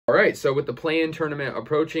right, so with the play-in tournament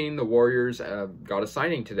approaching, the Warriors got a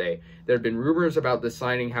signing today. There have been rumors about this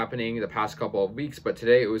signing happening the past couple of weeks, but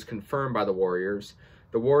today it was confirmed by the Warriors.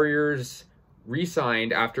 The Warriors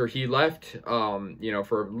re-signed after he left,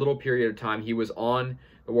 for a little period of time. He was on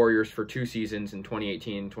the Warriors for 2 seasons in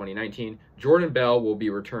 2018 and 2019. Jordan Bell will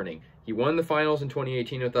be returning. He won the finals in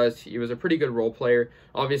 2018 with us. He was a pretty good role player.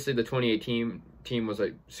 Obviously, the 2018 team was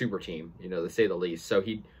a super team, to say the least. So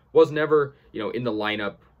he was never, in the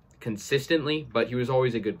lineup consistently, but he was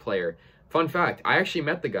always a good player. Fun fact, I actually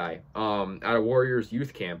met the guy at a Warriors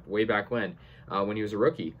youth camp way back when he was a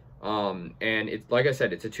rookie. And it's, like I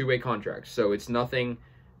said, it's a 2-way contract. So it's nothing,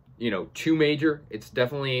 too major. It's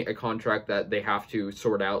definitely a contract that they have to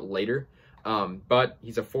sort out later. But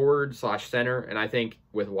he's a forward/center. And I think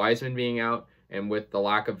with Wiseman being out and with the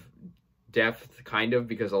lack of depth, kind of,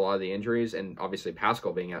 because of a lot of the injuries, and obviously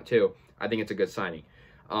Pascal being out too, I think it's a good signing.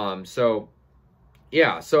 So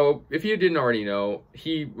if you didn't already know,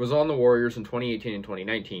 he was on the Warriors in 2018 and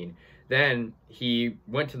 2019. Then he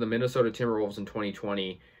went to the Minnesota Timberwolves in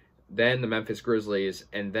 2020, then the Memphis Grizzlies,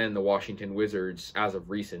 and then the Washington Wizards as of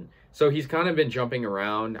recent. So he's kind of been jumping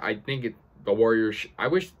around. I think the Warriors, I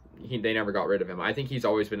wish they never got rid of him. I think he's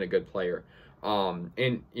always been a good player. And,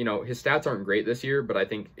 his stats aren't great this year, but I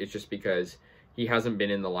think it's just because he hasn't been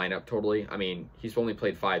in the lineup totally. I mean, he's only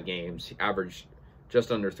played 5 games. He averaged just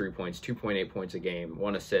under 3 points, 2.8 points a game,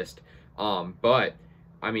 1 assist. But,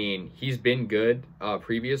 I mean, he's been good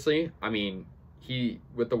previously. I mean,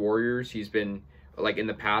 with the Warriors, he's been, like in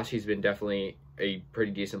the past, he's been definitely a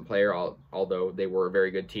pretty decent player, although they were a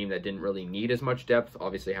very good team that didn't really need as much depth,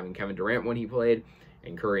 obviously having Kevin Durant when he played,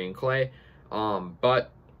 and Curry and Clay. But,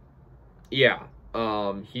 yeah,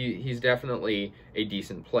 he's definitely a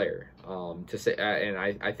decent player to say, and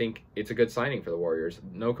I think it's a good signing for the Warriors.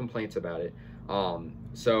 No complaints about it.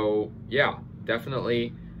 So yeah,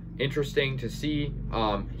 definitely interesting to see.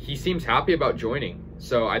 He seems happy about joining,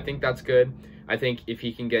 so I think that's good. I think if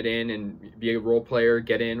he can get in and be a role player,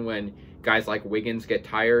 get in when guys like Wiggins get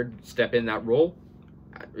tired, step in that role,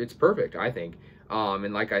 it's perfect, I think.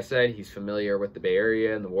 And like I said, he's familiar with the Bay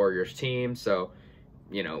Area and the Warriors team, so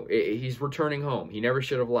he's returning home. He never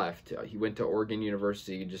should have left. He went to Oregon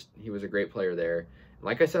University. He was a great player there.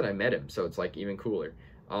 Like I said, I met him, so it's like even cooler.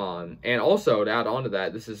 And also, to add on to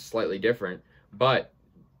that, this is slightly different, but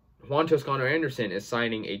Juan Toscano Anderson is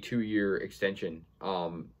signing a 2-year extension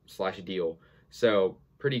 / deal. So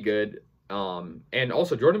pretty good. And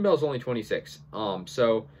also, Jordan Bell is only 26.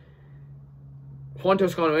 So Juan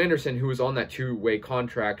Toscano Anderson, who is on that 2-way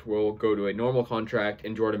contract, will go to a normal contract,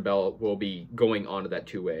 and Jordan Bell will be going on to that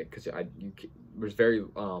 2-way, because there's very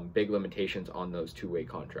big limitations on those 2-way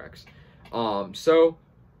contracts. So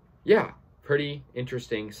yeah, pretty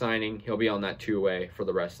interesting signing. He'll be on that 2-way for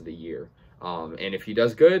the rest of the year. And if he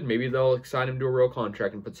does good, maybe they'll sign him to a real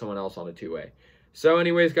contract and put someone else on a 2-way. So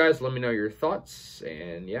anyways, guys, let me know your thoughts.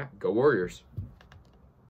 And yeah, go Warriors.